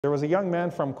There was a young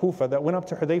man from Kufa that went up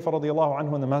to Hudhayfah radiallahu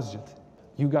anhu in the masjid.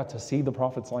 You got to see the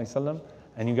Prophet ﷺ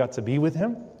and you got to be with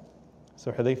him?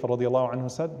 So Hudhayfah radiallahu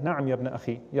anhu said, Na'am ya ibn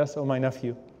akhi, yes, oh my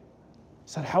nephew. He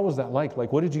said, how was that like?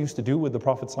 Like, what did you used to do with the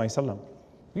Prophet ﷺ?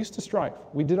 We used to strive.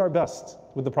 We did our best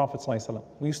with the Prophet ﷺ.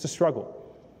 We used to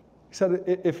struggle. He said,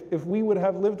 if we would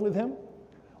have lived with him,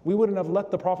 we wouldn't have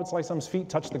let the Prophet ﷺ's feet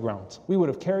touch the ground. We would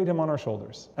have carried him on our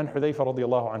shoulders. And Hudhayfah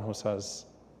radiallahu anhu says,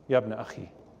 Ya ibn akhi,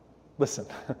 listen,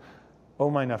 oh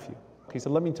my nephew. He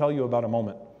said, let me tell you about a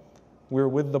moment. We were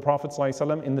with the Prophet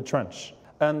ﷺ in the trench.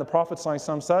 And the Prophet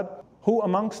ﷺ said, who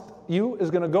amongst you is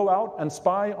going to go out and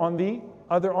spy on the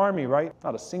other army, right?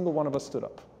 Not a single one of us stood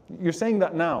up. You're saying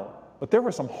that now, but there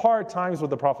were some hard times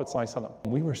with the Prophet ﷺ.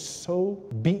 We were so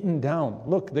beaten down.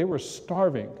 Look, they were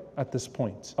starving at this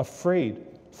point, afraid.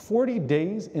 40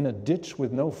 days in a ditch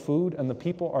with no food and the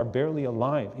people are barely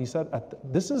alive. He said,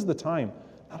 this is the time.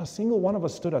 Not a single one of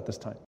us stood at this time.